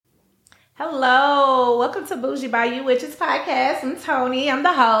Hello, welcome to Bougie by You Witches podcast. I'm Tony, I'm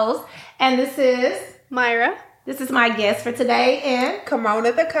the host, and this is Myra. This is my guest for today, and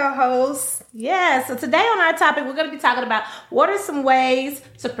Kimona, the co-host. Yeah, so today on our topic, we're going to be talking about what are some ways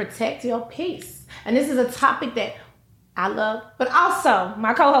to protect your peace. And this is a topic that I love, but also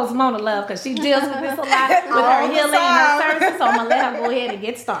my co-host Mona love because she deals with this a lot with her healing and her services. So I'm going to let her go ahead and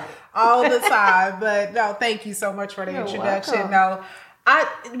get started. All the time. But no, thank you so much for the introduction. Welcome. No,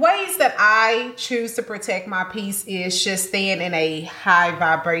 ways that I choose to protect my peace is just staying in a high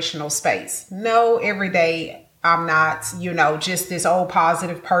vibrational space. No, every day I'm not, just this old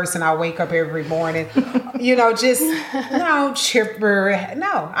positive person. I wake up every morning, chipper.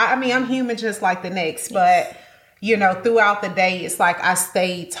 No, I mean, I'm human just like the next, but throughout the day, it's like I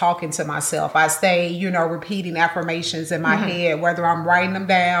stay talking to myself. I stay, repeating affirmations in my head, whether I'm writing them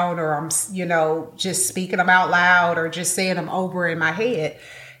down or I'm, just speaking them out loud or just saying them over in my head.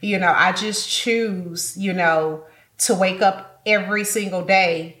 I just choose, to wake up every single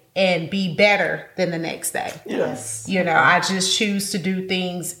day and be better than the next day. Yes. I just choose to do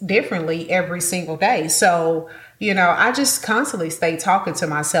things differently every single day. So, I just constantly stay talking to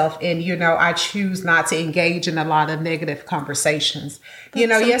myself and, I choose not to engage in a lot of negative conversations.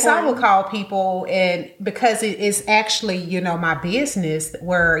 Yes, I will call people and because it is actually, my business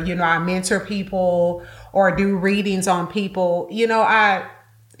where, I mentor people or do readings on people. I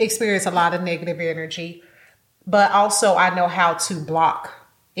experience a lot of negative energy, but also I know how to block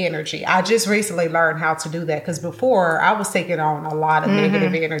energy. I just recently learned how to do that because before I was taking on a lot of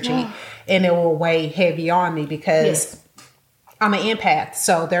negative energy and it will weigh heavy on me because I'm an empath.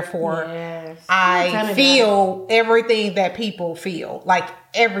 So therefore I feel everything that people feel, like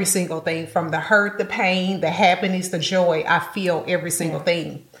every single thing from the hurt, the pain, the happiness, the joy. I feel every single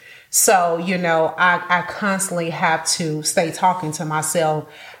thing. So, I constantly have to stay talking to myself.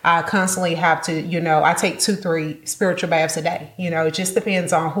 I constantly have to, I take 2-3 spiritual baths a day. It just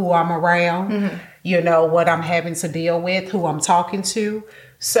depends on who I'm around, what I'm having to deal with, who I'm talking to.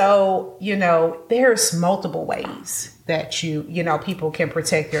 So, there's multiple ways that people can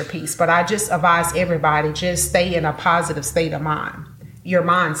protect their peace. But I just advise everybody, just stay in a positive state of mind, your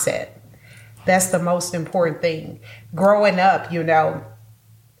mindset. That's the most important thing. Growing up,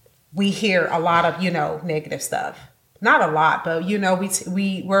 we hear a lot of, negative stuff. Not a lot, but,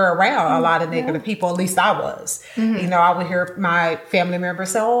 we were around a lot of negative people. At least I was. I would hear my family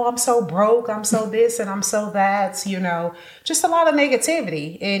members say, oh, I'm so broke. I'm so this and I'm so that, just a lot of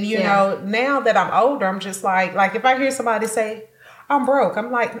negativity. And, now that I'm older, I'm just like if I hear somebody say, I'm broke, I'm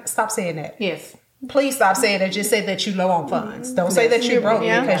like, stop saying that. Yes. Please stop saying that. Just say that you low on funds. Don't say that you're broke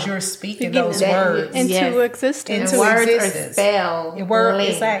because you're speaking those words into existence. And words are spelled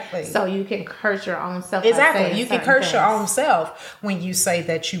exactly. So you can curse your own self. Exactly. You can curse your own self when you say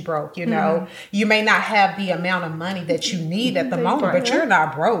that you broke. You may not have the amount of money that you need at the moment, but you're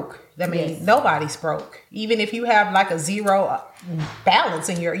not broke. I mean, nobody's broke. Even if you have like a zero balance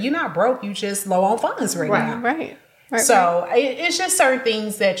in you're not broke. You just low on funds right now. Right. So it's just certain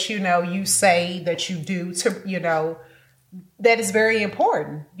things that, you say that you do to, that is very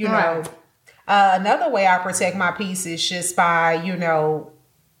important, Another way I protect my peace is just by,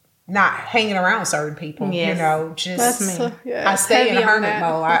 not hanging around certain people, just That's me. I stay in hermit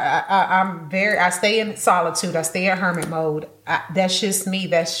mode. I stay in solitude. I stay in hermit mode. That's just me.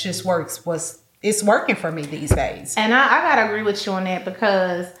 That's just it's working for me these days. And I got to agree with you on that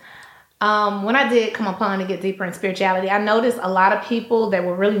because when I did come upon to get deeper in spirituality, I noticed a lot of people that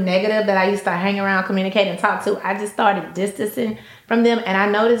were really negative that I used to hang around, communicate, and talk to. I just started distancing from them, and I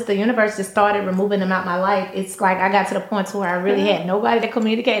noticed the universe just started removing them out my life. It's like I got to the point to where I really had nobody to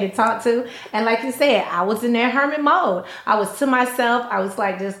communicate and talk to. And like you said, I was in that hermit mode. I was to myself. I was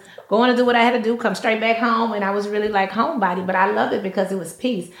like just going to do what I had to do, come straight back home, and I was really like homebody. But I loved it because it was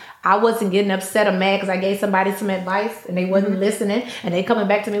peace. I wasn't getting upset or mad because I gave somebody some advice and they wasn't listening, and they coming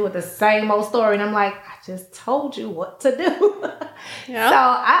back to me with the same old story, and I'm like, I just told you what to do. So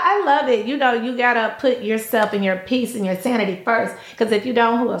I love it. You gotta put yourself and your peace and your sanity first, because if you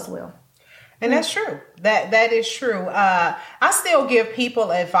don't, who else will? And that's true. That is true. I still give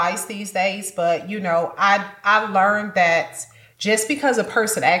people advice these days, but I learned that just because a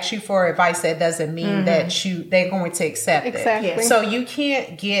person asks you for advice, that doesn't mean that they're going to accept it. Exactly. So you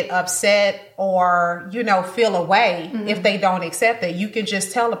can't get upset or, feel away if they don't accept it. You can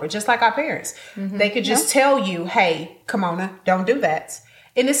just tell them, just like our parents. They could just tell you, hey, Kimona, don't do that.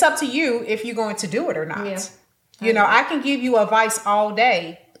 And it's up to you if you're going to do it or not. Yeah. I can give you advice all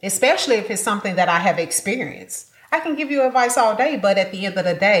day, especially if it's something that I have experienced. I can give you advice all day, but at the end of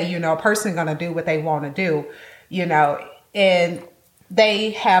the day, a person's going to do what they want to do, and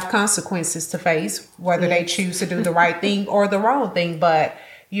they have consequences to face, whether they choose to do the right thing or the wrong thing. But,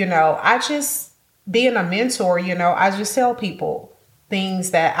 I just, being a mentor, I just tell people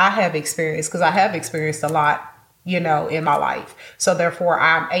things that I have experienced, because I have experienced a lot, in my life. So therefore,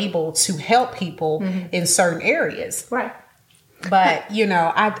 I'm able to help people in certain areres. Right. But,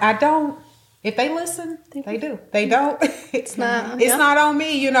 I don't, if they listen, they do. They don't. It's not on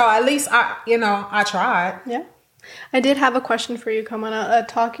me, at least I tried. Yeah. I did have a question for you, Kamana.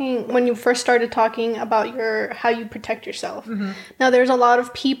 Talking when you first started talking about how you protect yourself. Now, there's a lot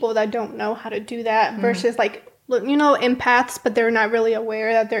of people that don't know how to do that versus empaths, but they're not really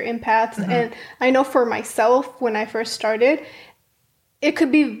aware that they're empaths. And I know for myself, when I first started, it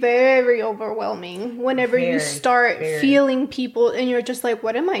could be very overwhelming whenever you start feeling people and you're just like,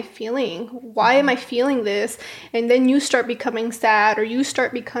 what am I feeling? Why am I feeling this? And then you start becoming sad, or you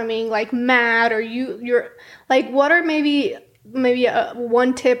start becoming like mad, or you're like, what are maybe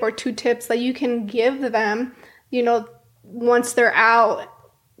one tip or two tips that you can give them, once they're out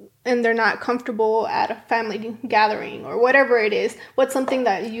and they're not comfortable at a family gathering or whatever it is? What's something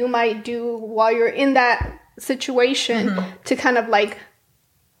that you might do while you're in that situation to kind of like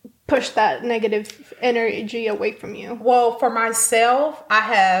push that negative energy away from you? Well, for myself, I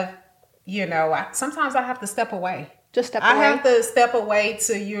have, sometimes I have to step away. Just step away. I have to step away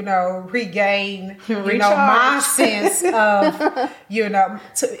to, regain, my sense of, I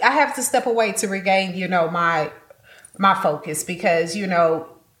have to step away to regain, my focus, because,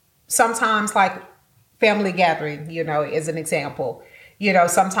 sometimes like family gathering, is an example.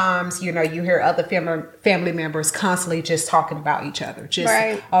 Sometimes, you hear other family members constantly just talking about each other.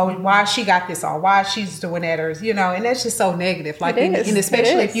 Just, oh, why she got this on, why she's doing that, or, and that's just so negative. Like, and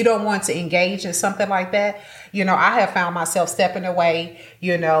especially if you don't want to engage in something like that, I have found myself stepping away.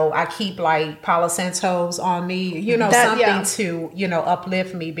 I keep like Palo Santos on me, something to,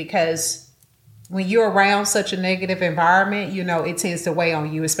 uplift me, because when you're around such a negative environment, it tends to weigh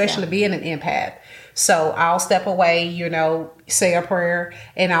on you, especially being an empath. So I'll step away, say a prayer,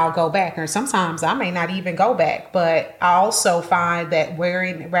 and I'll go back. And sometimes I may not even go back, but I also find that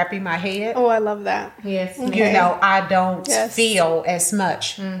wrapping my head. Oh, I love that. Yes. Okay. I don't feel as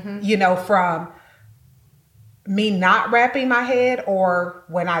much, from me not wrapping my head, or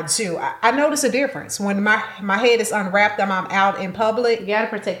when I do. I notice a difference. When my head is unwrapped and I'm out in public. You got to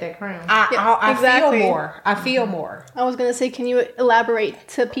protect that crown. I feel more. I feel more. I was going to say, can you elaborate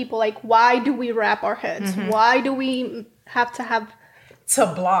to people, like, why do we wrap our heads? Why do we have to have... To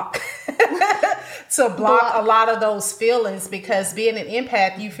block a lot of those feelings, because being an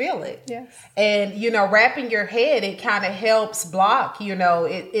empath, you feel it. Yes. And, wrapping your head, it kind of helps block,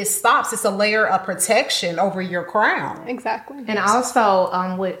 it stops. It's a layer of protection over your crown. Exactly. And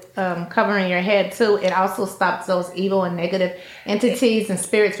also with covering your head too, it also stops those evil and negative entities and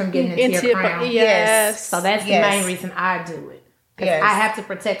spirits from getting into your crown. Yes. So that's the main reason I do it. Because I have to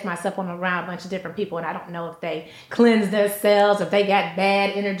protect myself when I'm around a bunch of different people, and I don't know if they cleanse themselves, if they got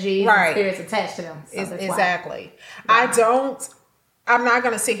bad energies and spirits attached to them. So exactly. I'm not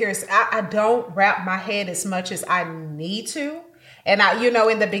going to sit here and say, I don't wrap my head as much as I need to. And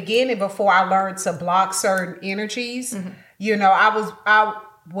in the beginning, before I learned to block certain energies, I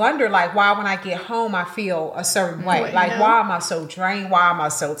wonder, like, why when I get home I feel a certain way. Like, why am I so drained? Why am I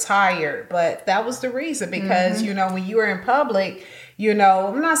so tired? But that was the reason, because when you are in public, I'm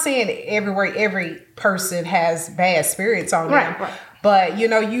not saying every person has bad spirits on them. Right. But,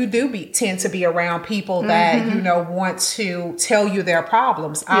 you do tend to be around people that, want to tell you their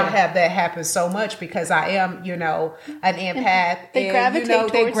problems. I have that happen so much because I am, an empath. They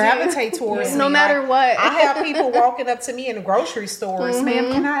gravitate towards me. No matter what. I have people walking up to me in the grocery stores.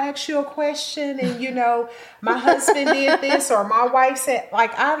 Ma'am, can I ask you a question? And, my husband did this, or my wife said,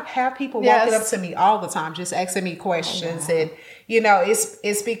 like, I have people walking up to me all the time, just asking me questions. And,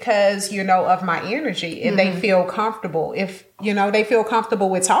 it's because, of my energy, and they feel comfortable. If, they feel comfortable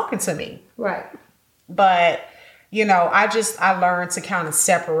with talking to me. Right. But, I learned to kind of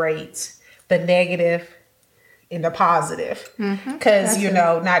separate the negative and the positive. Because,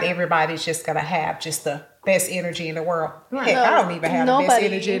 not everybody's just going to have just the best energy in the world. Right. Heck, I don't even have the best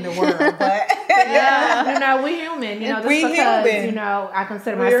energy in the world. But we human. Just because, human. I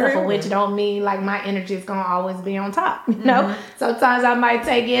consider myself a witch don't mean like my energy is going to always be on top. Sometimes I might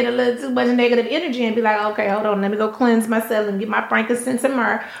take in a little too much negative energy and be like, okay, hold on, let me go cleanse myself and get my frankincense and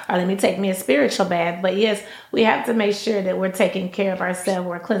myrrh, or let me take me a spiritual bath. But yes, we have to make sure that we're taking care of ourselves,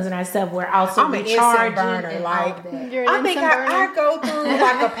 we're cleansing ourselves, we're also recharging. Burner. Like, I think I go through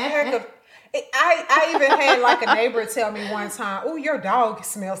like a pack of... I even had like a neighbor tell me one time, "Oh, your dog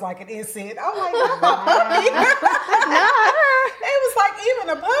smells like an incense." I'm like, was like, even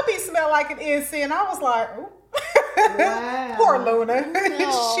a puppy smelled like an incense. I was like, ooh. Wow. Poor Luna.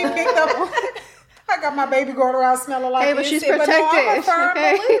 She picked up. I got my baby going around smelling like but she's incense. protected. But no, I'm a firm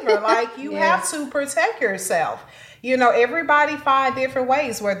Okay. believer. Like, you have to protect yourself. You know, everybody find different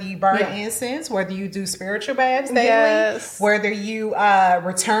ways, whether you burn incense, whether you do spiritual baths daily, whether you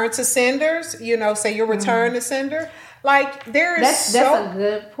return to cinders, you know, say you return to cinder. Like, that's a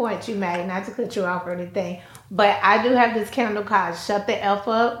good point you made, not to cut you off or anything. But I do have this candle called Shut the F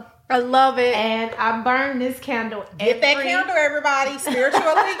Up. I love it. And I burn this candle. Get that candle, everybody. Spiritual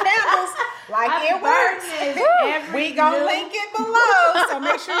elite candles. Like it works. We gonna link it below. So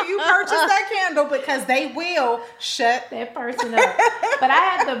make sure you purchase that candle because they will shut that person up. But I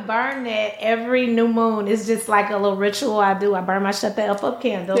have to burn that every new moon. It's just like a little ritual I do. I burn my Shut the F Up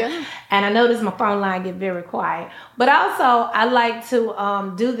candle. Yeah. And I notice my phone line get very quiet. But also I like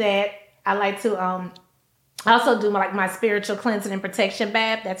to do that. I like to I also do my spiritual cleansing and protection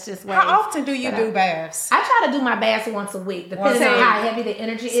bath. That's just ways. How often do you do baths? I try to do my baths once a week, depending on how heavy the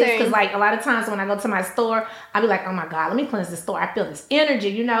energy is. Because like a lot of times when I go to my store, I'll be like, oh my God, let me cleanse the store. I feel this energy,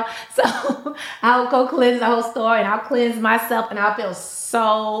 you know? So I'll go cleanse the whole store and I'll cleanse myself and I'll feel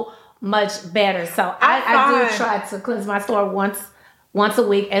so much better. So I do try to cleanse my store once a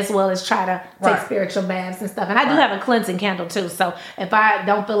week, as well as try to take spiritual baths and stuff. And I do have a cleansing candle too. So if I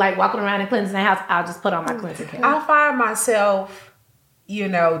don't feel like walking around and cleansing the house, I'll just put on my cleansing candle. I find myself, you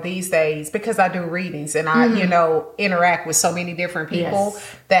know, these days, because I do readings and I, you know, interact with so many different people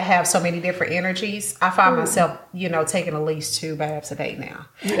that have so many different energies. I find myself, you know, taking at least 2 baths a day now.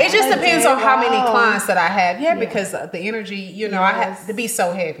 It just depends on how many clients that I have. Because the energy, you know, I have to be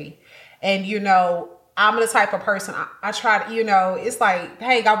so heavy. And, you know, I'm the type of person, I try to, you know, it's like,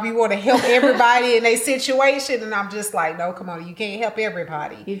 hey, we want to help everybody in a situation. And I'm just like, no, come on, you can't help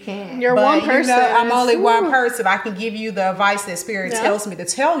everybody. You can't. You're one person. You know, I'm only one person. I can give you the advice that Spirit tells me to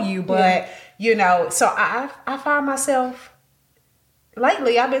tell you. But, you know, so I find myself,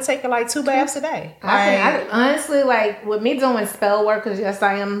 lately, I've been taking like 2 baths a day. I honestly, like, with me doing spell work, because yes,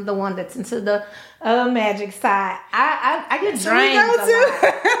 I am the one that's into the magic side. I get drained a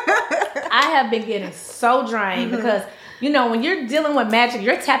lot. I have been getting so drained because, you know, when you're dealing with magic,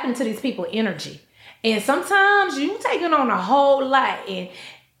 you're tapping into these people's energy. And sometimes you taking on a whole lot and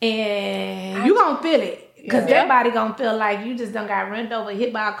you gonna feel it. Because their body gonna feel like you just done got run over,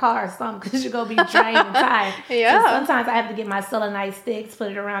 hit by a car or something, because you're gonna be drained and tired. So sometimes I have to get my selenite sticks,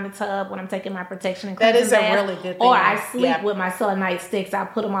 put it around the tub when I'm taking my protection and cleansing bath. That is a really good thing. Or I sleep with my selenite sticks. I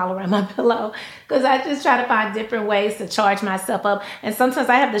put them all around my pillow because I just try to find different ways to charge myself up. And sometimes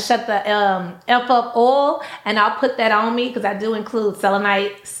I have to shut the F up oil, and I'll put that on me because I do include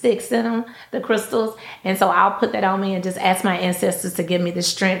selenite sticks in them, the crystals. And so I'll put that on me and just ask my ancestors to give me the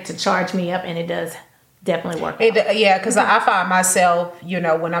strength to charge me up, and it does definitely work. Because I find myself, you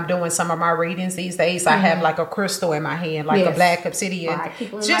know, when I'm doing some of my readings these days, I have like a crystal in my hand, like a black obsidian,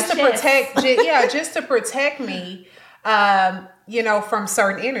 just to protect me, you know, from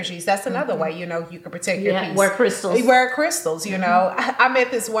certain energies. That's another way, you know, you can protect your peace. Wear crystals. You wear crystals, you know. I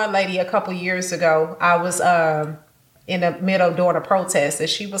met this one lady a couple years ago. I was in the middle doing a protest, and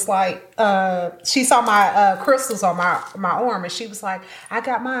she was like, she saw my crystals on my arm, and she was like, I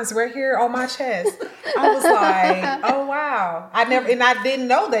got mine right here on my chest. I was like, oh wow. I didn't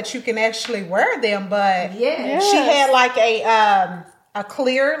know that you can actually wear them, but she had like a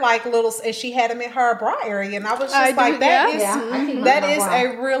clear like little, and she had them in her bra area, and I was just that is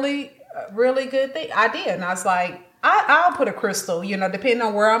a really good thing. I did, and I was like, I'll put a crystal, you know, depending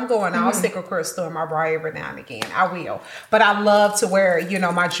on where I'm going, I'll stick a crystal in my bra every now and again. I will. But I love to wear, you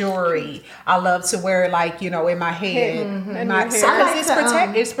know, my jewelry. I love to wear, like, you know, in my head.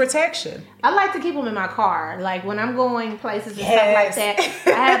 It's protection. I like to keep them in my car. Like when I'm going places and stuff like that,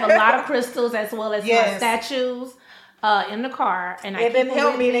 I have a lot of crystils as well as my statues. In the car, and it didn't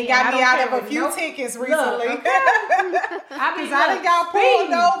help me. They got me out of a few tickets recently. Because I done got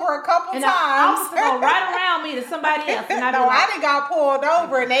pulled over a couple times. I go right around me to somebody else. And I done got pulled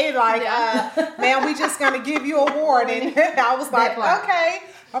over, and they like, man, we just gonna give you a warning. I was like, okay.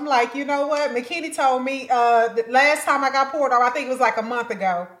 I'm like, you know what? McKinney told me the last time I got pulled over, I think it was like a month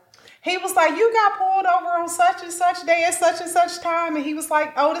ago. He was like, you got pulled over on such and such day at such and such time. And he was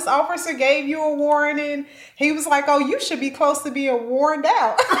like, oh, this officer gave you a warning. He was like, oh, you should be close to being warned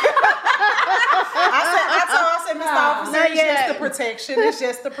out. I said, Mr. Officer, it's just the protection. It's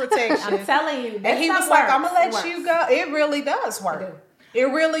just the protection. I'm telling you. And he was like, I'm going to let you go. It really does work. It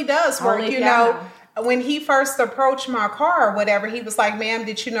really does work. You know, when he first approached my car or whatever, he was like, "Ma'am,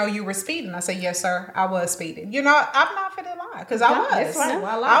 did you know you were speeding?" I said, "Yes, sir, I was speeding." I'm not finna lie, because I was. That's right.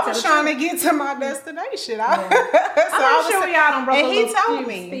 Well, I was trying to get to my destination. I'm sure we all don't broke. And he told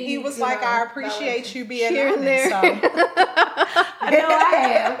me, he was like, "I appreciate you being here and there." So. I know I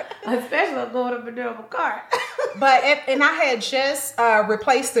have, especially going up and down my car. But and I had just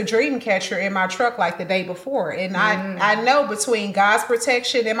replaced the dream catcher in my truck like the day before, and I know between God's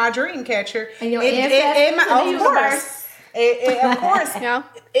protection and my dream catcher, and your of course, yeah,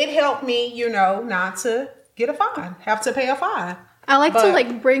 it helped me, not to get a fine, have to pay a fine. I like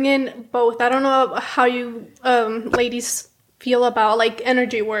to bring in both. I don't know how you ladies feel about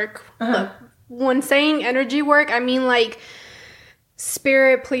energy work. Look, when saying energy work, I mean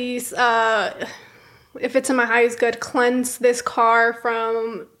spirit, please, if it's in my highest good, cleanse this car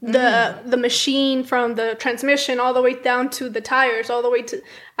from the machine, from the transmission, all the way down to the tires, all the way to.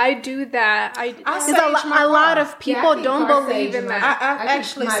 I do that. A lot of people don't believe in that. I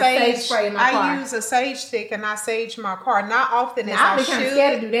actually sage spray in my car. I use a sage stick and I sage my car. Not often as I should. I'm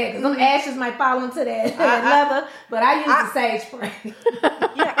scared to do that because them ashes might fall into that leather. But I use the sage spray.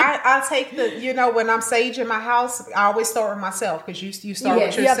 I take when I'm saging my house, I always start with myself, because you start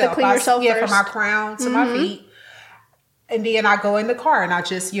with yourself. You have to clean yourself first. From my crown to my feet. And then I go in the car and I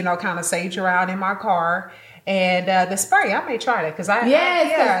just, kind of sage around in my car. And the spray, I may try that because I don't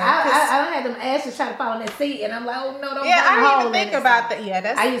have them ashes trying to fall on that seat, and I'm like, oh no, don't. Yeah, I didn't even think about that.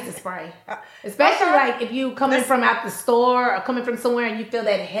 Yeah, I use the spray, especially if you coming from out the store or coming from somewhere and you feel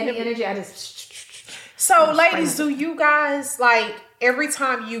that heavy energy. I just. So, ladies, do you guys every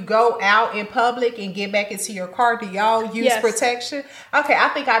time you go out in public and get back into your car, do y'all use protection? Okay, I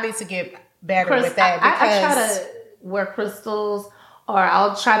think I need to get better with that because I try to wear crystals. Or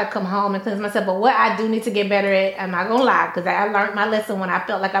I'll try to come home and cleanse myself. But what I do need to get better at, I'm not going to lie, because I learned my lesson when I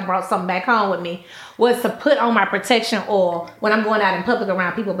felt like I brought something back home with me, was to put on my protection oil when I'm going out in public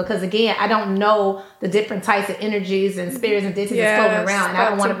around people. Because, again, I don't know the different types of energies and spirits and entities floating around. And I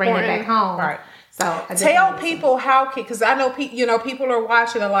don't want to bring it back home. Right. So tell people because I know people are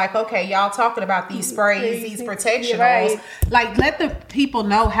watching and like, okay, y'all talking about these sprays, these protection oils. Let the people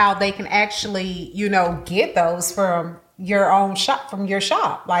know how they can actually, get those from your own shop, from your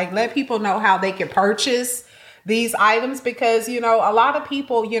shop. Let people know how they can purchase these items, because a lot of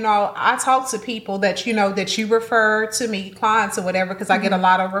people, I talk to people that that you refer to me, clients or whatever, because I get a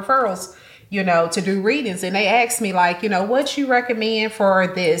lot of referrals to do readings, and they ask me what you recommend for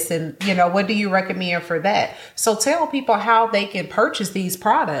this, and what do you recommend for that. So tell people how they can purchase these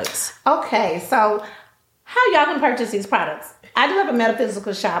products. Okay, so how y'all can purchase these products? I do have a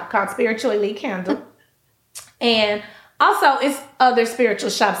metaphysical shop called Spiritual Elite Candle, and also, it's other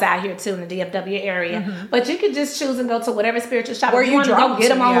spiritual shops out here too in the DFW area. But you can just choose and go to whatever spiritual shop. If you want to go get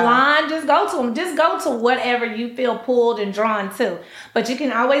them online, just go to them. Just go to whatever you feel pulled and drawn to. But you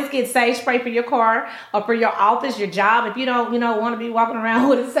can always get sage spray for your car or for your office, your job. If you don't, want to be walking around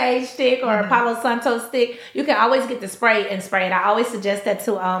with a sage stick or a Palo Santo stick, you can always get the spray and spray it. I always suggest that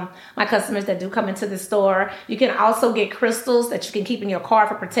to my customers that do come into the store. You can also get crystals that you can keep in your car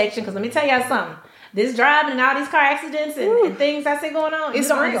for protection. Because let me tell y'all something. This driving and all these car accidents and things I see going on, you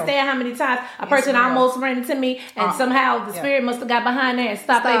don't understand how many times a person almost ran into me and somehow the spirit must have got behind there and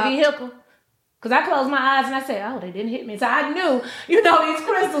stopped their vehicle. Because I closed my eyes and I said, oh, they didn't hit me. So I knew, these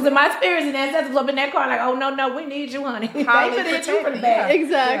crystals and my spirits and ancestors up in that car like, oh, no, we need you, honey. They could hit you for the bad.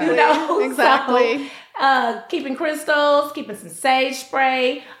 Exactly. Exactly. So, keeping crystals, keeping some sage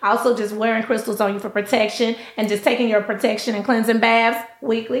spray, also just wearing crystals on you for protection, and just taking your protection and cleansing baths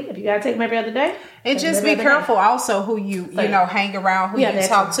weekly if you got to take them every other day. And just be careful also who you hang around, who you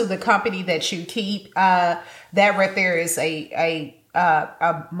talk to, the company that you keep. That right there is a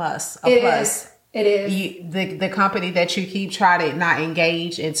must, a plus. It is. The company that you keep, try to not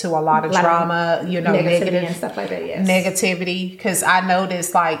engage into a lot of drama, negative and stuff like that. Yes. Negativity. Because I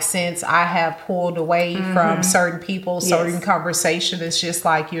noticed, since I have pulled away from certain people, certain conversation, it's just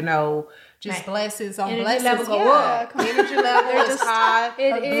just blessings on energy blessings. Level go up. Energy level is high.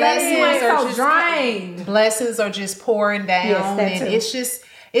 Blessings are so drained. Blessings are just pouring down, and it's just.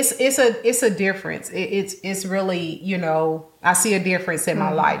 It's a difference. It's really, I see a difference in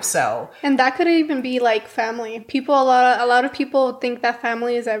my life. So, and that could even be family. A lot of people think that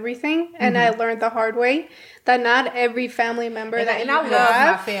family is everything, and I learned the hard way that not every family member and I love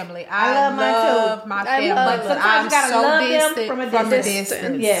my family. I love my family, but I'm so distant from a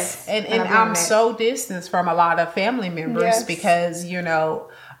distance. Yes, and I'm so distant from a lot of family members because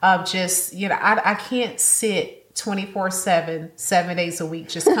of just I can't sit 24/7, 7 days a week,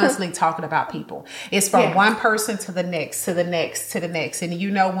 just constantly talking about people. It's from one person to the next, to the next, to the next. And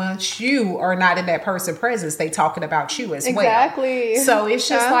once you are not in that person's presence, they talking about you as well. Exactly. So it's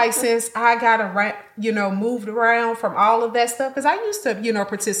just like, since I got moved around from all of that stuff, because I used to,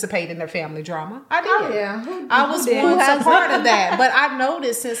 participate in the family drama. I did. Oh, yeah. I was once a part of that. But I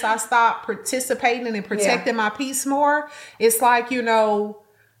noticed since I stopped participating and protecting my peace more, it's like,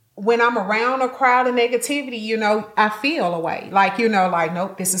 when I'm around a crowd of negativity, I feel a way. Like,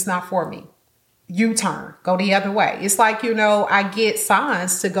 nope, this is not for me. U-turn, go the other way. It's like, I get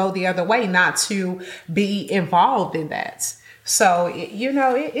signs to go the other way, not to be involved in that. So,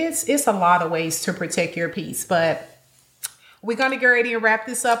 it's a lot of ways to protect your peace. But we're going to get ready and wrap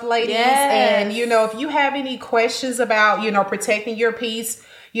this up, ladies. Yes. And, if you have any questions about, protecting your peace,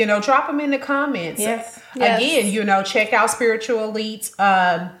 drop them in the comments. Yes. Again, check out Spiritual Elite's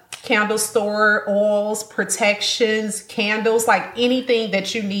candle store, oils, protections, candles, like anything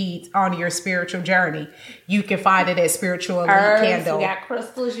that you need on your spiritual journey. You can find it at Spiritual Elite Candle. We got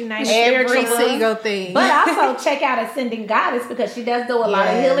crystals, you name it. Every single thing. But also check out Ascending Goddess, because she does do a lot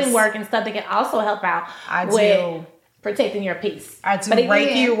of healing work and stuff that can also help out with protecting your peace. I do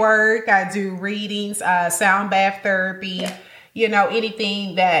Reiki work. I do readings, sound bath therapy.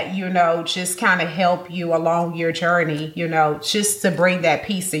 Anything that, just kind of help you along your journey, just to bring that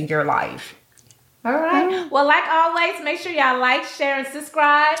peace in your life. All right. Well, like always, make sure y'all like, share, and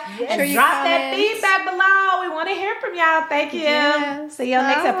subscribe. And drop that feedback below. We want to hear from y'all. Thank you. Yes. See y'all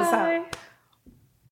next episode.